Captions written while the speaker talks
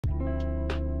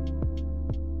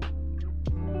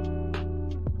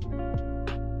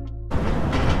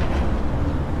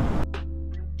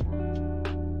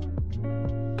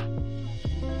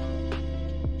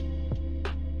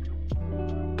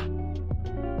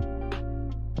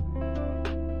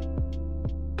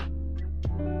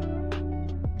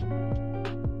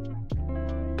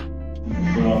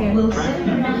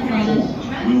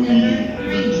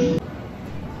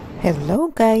Hello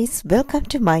guys, welcome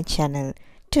to my channel.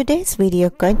 Today's video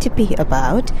going to be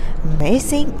about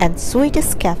amazing and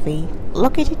sweetest cafe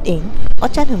located in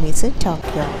Ochanomizu,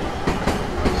 Tokyo.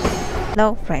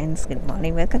 Hello friends, good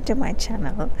morning, welcome to my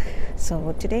channel.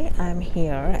 So today I'm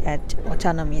here at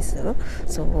Ochanomizu.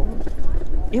 So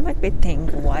you might be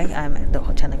thinking why I'm at the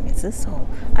Ochanomizu. So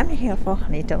I'm here for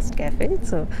Honey Toast Cafe.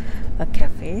 So a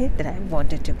cafe that I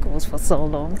wanted to go for so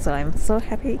long. So I'm so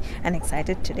happy and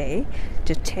excited today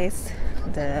to taste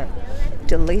the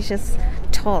delicious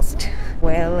toast.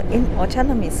 Well, in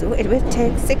Ochanomizu it will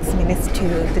take 6 minutes to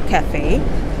the cafe.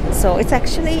 So it's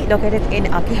actually located in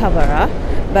Akihabara,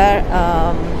 but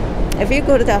if you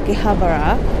go to the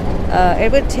Akihabara,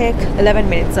 it will take 11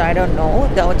 minutes. I don't know.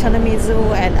 The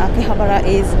Ochanomizu and Akihabara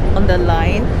is on the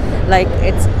line, like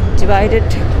it's divided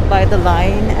by the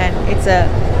line, and it's a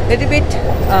little bit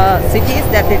cities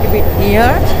that little bit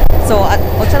near. So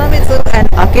Ochanomizu and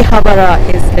Akihabara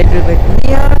is a little bit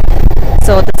near.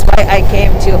 So that's why I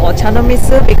came to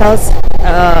Ochanomizu because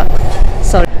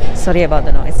sorry about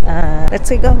the noise. Let's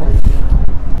go.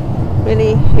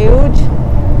 Really huge.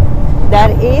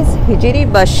 That is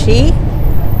Hijiribashi.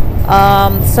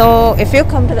 So if you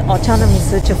come to the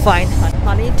Ochanomizu to find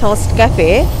Honey Toast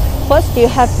Cafe, first you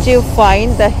have to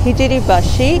find the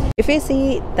Hijiribashi. If you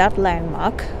see that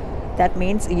landmark, that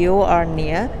means you are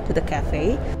near to the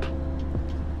cafe.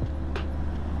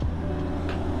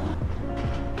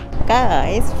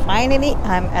 Guys, finally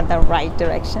I'm at the right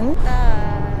direction.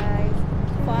 Guys,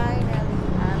 finally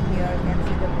I'm here. You can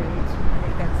see the bridge, and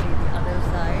you can see the other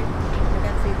side. You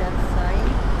can see that sign,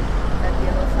 that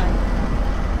yellow sign.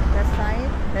 That sign,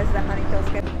 that's the Honey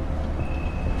Toast Cafe.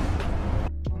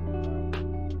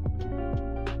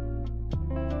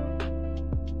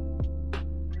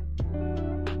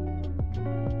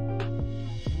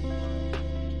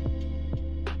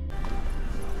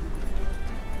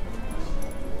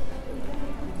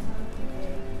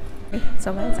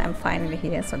 So guys, I'm finally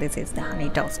here. So this is the Honey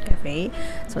Toast Cafe.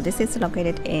 So this is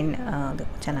located in the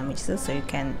Ochanomizu, so you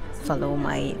can follow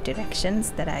my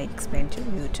directions that I explained to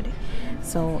you today.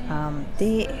 So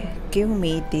they give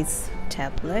me this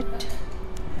tablet,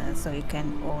 so you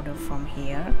can order from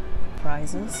here.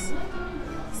 Prices,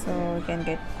 so you can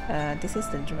get this is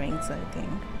the drinks, I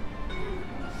think.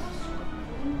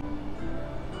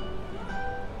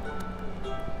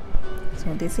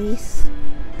 So this is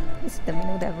the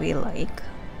menu that we like,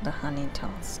 the honey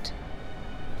toast.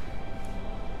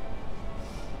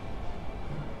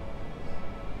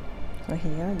 So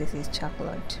here this is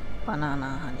chocolate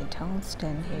banana honey toast,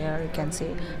 and here you can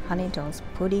see honey toast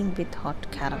pudding with hot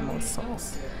caramel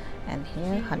sauce, and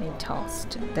here honey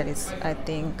toast, that is I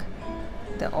think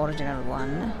the original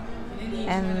one,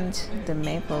 and the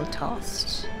maple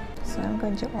toast. So I'm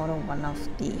going to order one of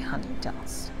the honey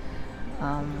toast. So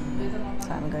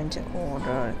I'm going to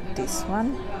order this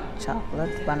one,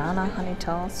 chocolate banana honey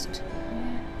toast,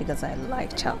 because I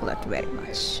like chocolate very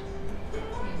much.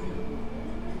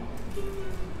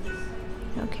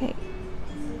 Okay,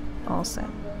 all set.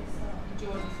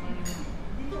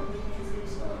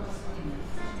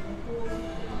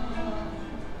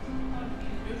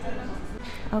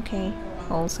 Okay,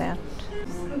 all set.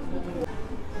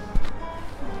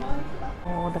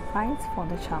 The price for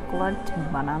the chocolate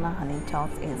banana honey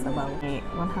toast is about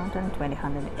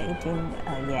 118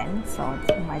 yen, so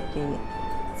it might be,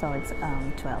 so it's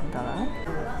 $12.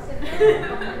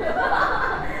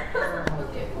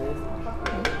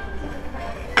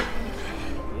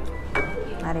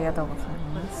 Arigatou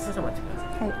gozaimasu.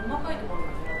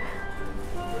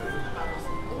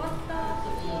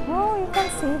 Oh, you can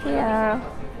see here.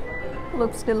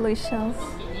 Looks delicious.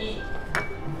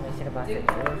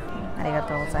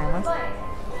 Arigatou gozaimasu.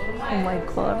 Oh my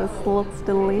god, this looks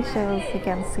delicious. You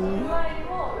can see.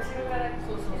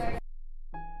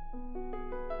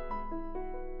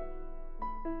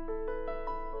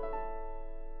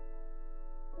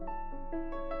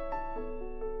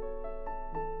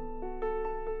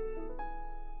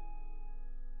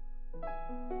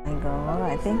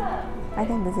 I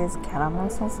think this is caramel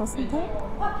sauce or something.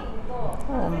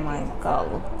 Oh my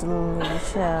god,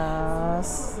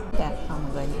 delicious. Yeah,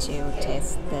 I'm going to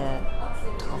taste the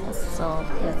toast. So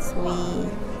let's we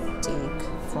take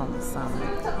from some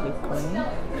whipped cream.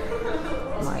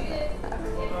 My bad.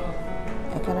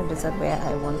 I cannot decide where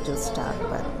I want to start,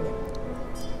 but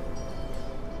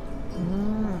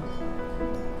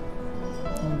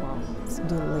wow, it's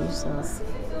delicious.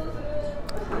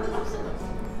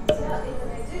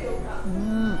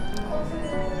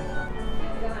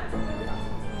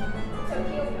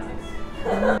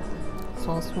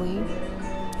 So sweet,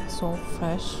 so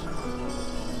fresh.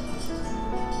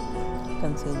 You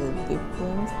can see the whipped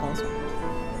cream also.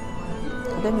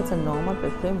 I think it's a normal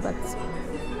whipped cream, but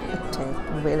it tastes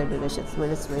really delicious,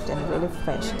 really sweet and really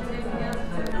fresh.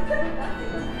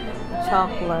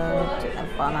 Chocolate, a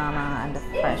banana and a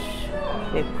fresh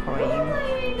whipped cream.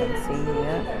 You can see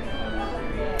here.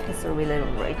 It's really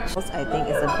rich. I think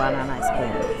it's a banana ice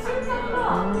cream.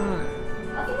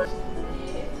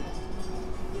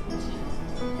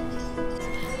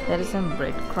 There is some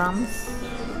breadcrumbs,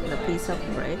 the piece of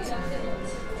bread.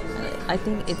 I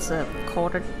think it's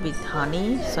coated with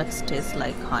honey, so it tastes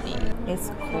like honey.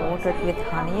 It's coated with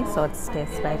honey, so it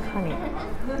tastes like honey.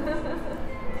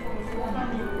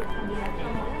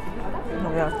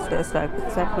 Yeah, it tastes like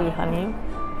exactly honey.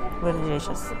 Very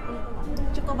delicious.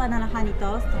 Choco banana honey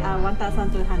toast,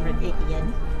 1,280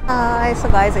 yen. So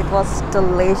guys, it was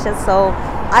delicious. So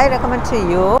I recommend to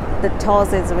you. The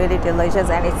toast is really delicious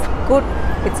and it's good.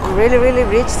 It's really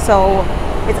rich. So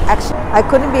it's actually I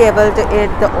couldn't be able to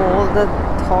eat all the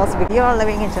toast. If you are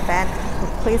living in Japan,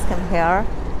 please come here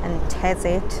and taste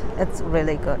it. It's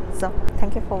really good. So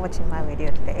thank you for watching my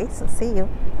video today. So see you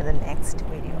in the next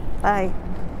video. Bye.